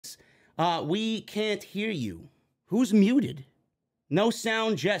We can't hear you. Who's muted? No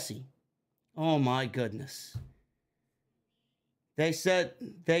sound, Jesse. Oh, my goodness. They said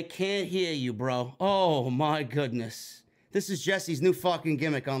they can't hear you, bro. Oh, my goodness. This is Jesse's new fucking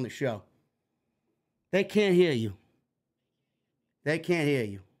gimmick on the show. They can't hear you. They can't hear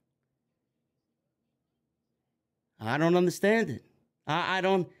you. I don't understand it. I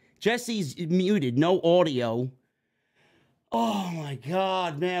don't. Jesse's muted. No audio. Oh, my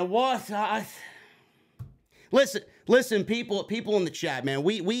God, man. What? Listen, people in the chat, man.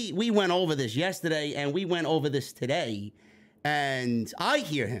 We went over this yesterday, and we went over this today, and I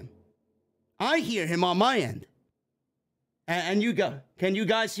hear him. I hear him on my end. And you go. Can you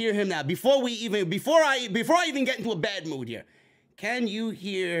guys hear him now? Before I even get into a bad mood here, can you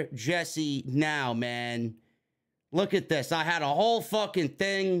hear Jesse now, man? Look at this. I had a whole fucking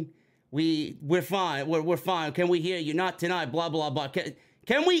thing. We're fine. We're fine. Can we hear you? Not tonight. Blah blah blah.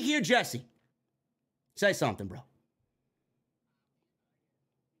 Can we hear Jesse? Say something, bro.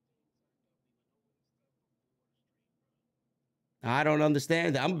 I don't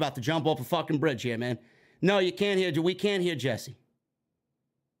understand that. I'm about to jump off a fucking bridge here, man. No, you can't hear. We can't hear Jesse.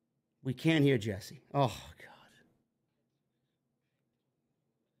 We can't hear Jesse. Oh God.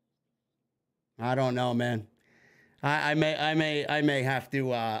 I don't know, man. I may have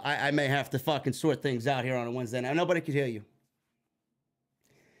to fucking sort things out here on a Wednesday night. Nobody can hear you.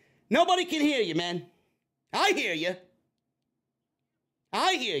 Nobody can hear you, man. I hear you.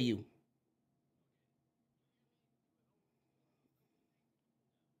 I hear you.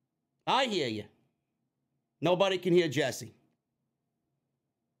 I hear you. Nobody can hear Jesse.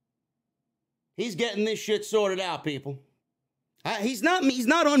 He's getting this shit sorted out, people. He's not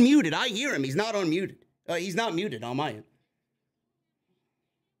unmuted. I hear him. He's not unmuted. He's not muted on my end.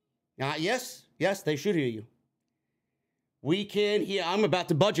 Yes, they should hear you. We can hear. I'm about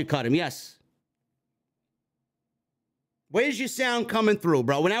to budget cut him. Yes. Where's your sound coming through,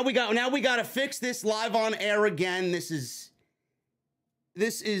 bro? Now we got to fix this live on air again. This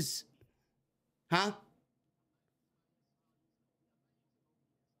is, huh?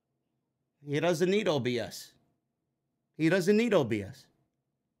 He doesn't need OBS. He doesn't need OBS.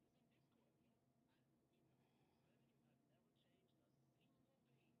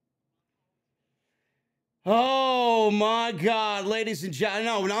 Oh, my God, ladies and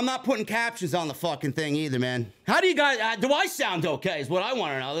gentlemen. No, I'm not putting captions on the fucking thing either, man. How do you guys, do I sound okay is what I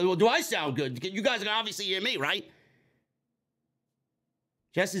want to know. Do I sound good? You guys can obviously hear me, right?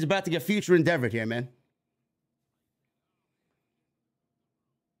 Jesse's about to get future endeavored here, man.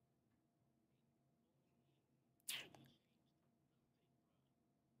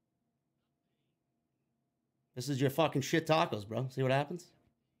 This is your fucking shit tacos, bro. See what happens?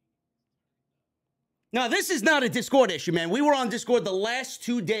 No, this is not a Discord issue, man. We were on Discord the last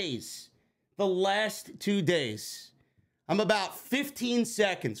 2 days. The last 2 days. I'm about 15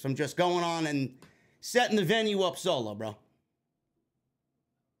 seconds from just going on and setting the venue up solo, bro.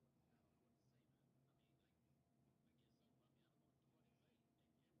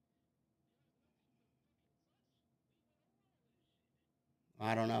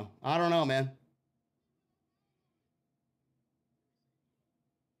 I don't know. I don't know, man.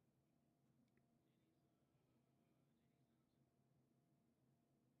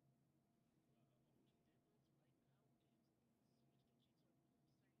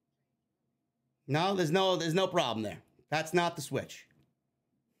 No, there's no problem there. That's not the switch.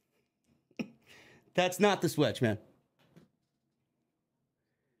 That's not the switch, man.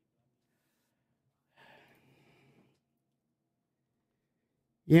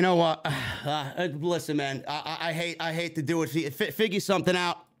 You know what? Listen, man. I hate to do it. Figure something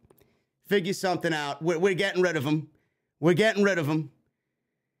out. Figure something out. We're getting rid of him. We're getting rid of him.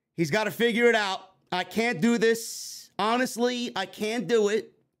 He's got to figure it out. I can't do this. Honestly, I can't do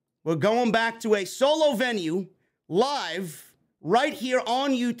it. We're going back to a solo venue, live, right here on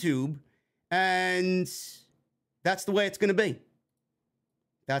YouTube, and that's the way it's going to be.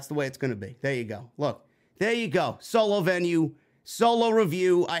 That's the way it's going to be. There you go. Look, there you go. Solo venue, solo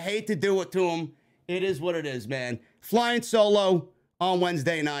review. I hate to do it to him. It is what it is, man. Flying solo on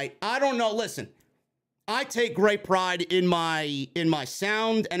Wednesday night. I don't know. Listen, I take great pride in my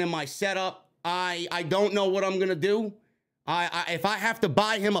sound and in my setup. I don't know what I'm going to do. If I have to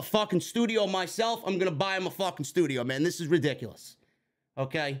buy him a fucking studio myself, I'm going to buy him a fucking studio, man. This is ridiculous.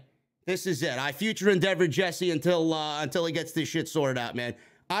 Okay? This is it. I future endeavor Jesse until he gets this shit sorted out, man.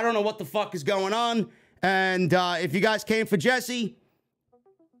 I don't know what the fuck is going on. And if you guys came for Jesse,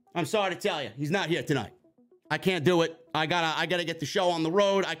 I'm sorry to tell you, he's not here tonight. I can't do it. I gotta get the show on the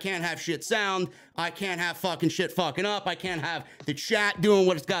road. I can't have shit sound. I can't have fucking shit fucking up. I can't have the chat doing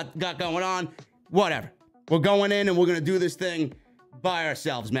what it's got going on. Whatever. We're going in and we're gonna do this thing by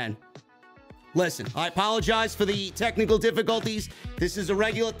ourselves, man. Listen, I apologize for the technical difficulties. This is a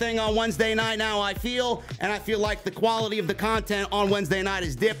regular thing on Wednesday night now, I feel like the quality of the content on Wednesday night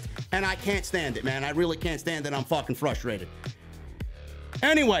is dipped, and I can't stand it, man. I really can't stand it. I'm fucking frustrated.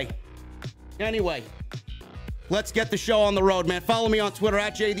 Anyway, let's get the show on the road, man. Follow me on Twitter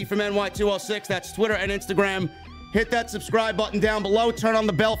at JDfromNY206. That's Twitter and Instagram. Hit that subscribe button down below. Turn on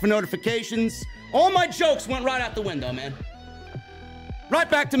the bell for notifications. All my jokes went right out the window, man. Right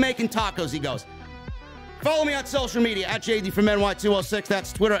back to making tacos, he goes. Follow me on social media at JDfromNY206.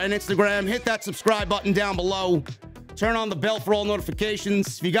 That's Twitter and Instagram. Hit that subscribe button down below. Turn on the bell for all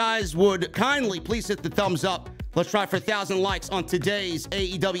notifications. If you guys would kindly please hit the thumbs up. Let's try for 1,000 likes on today's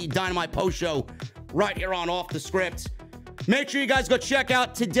AEW Dynamite post show right here on Off the Script. Make sure you guys go check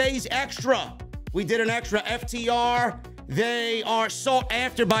out today's extra. We did an extra FTR. They are sought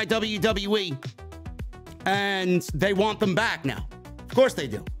after by WWE, and they want them back now. Of course they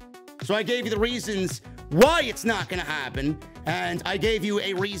do. So I gave you the reasons why it's not going to happen, and I gave you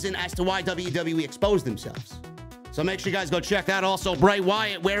a reason as to why WWE exposed themselves. So make sure you guys go check that. Also, Bray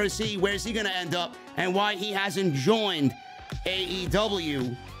Wyatt, where is he? Where is he going to end up? And why he hasn't joined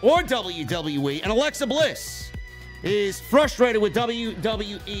AEW or WWE. And Alexa Bliss is frustrated with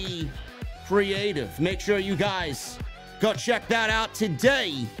WWE Creative. Make sure you guys go check that out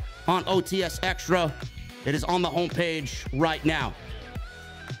today on OTS Extra. It is on the homepage right now.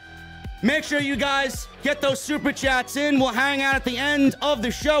 Make sure you guys get those super chats in. We'll hang out at the end of the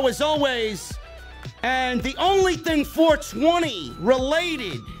show as always. And the only thing 420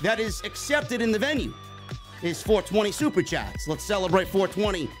 related that is accepted in the venue is 420 super chats. Let's celebrate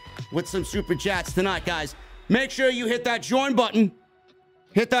 420 with some super chats tonight, guys. Make sure you hit that join button.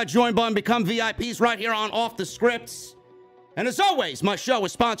 Hit that join button. Become VIPs right here on Off the Scripts. And as always, my show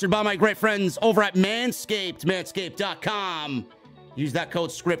is sponsored by my great friends over at Manscaped, manscaped.com. Use that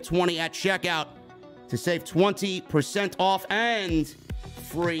code SCRIPT20 at checkout to save 20% off and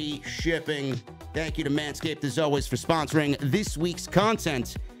free shipping. Thank you to Manscaped, as always, for sponsoring this week's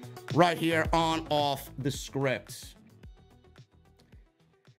content right here on Off the Script.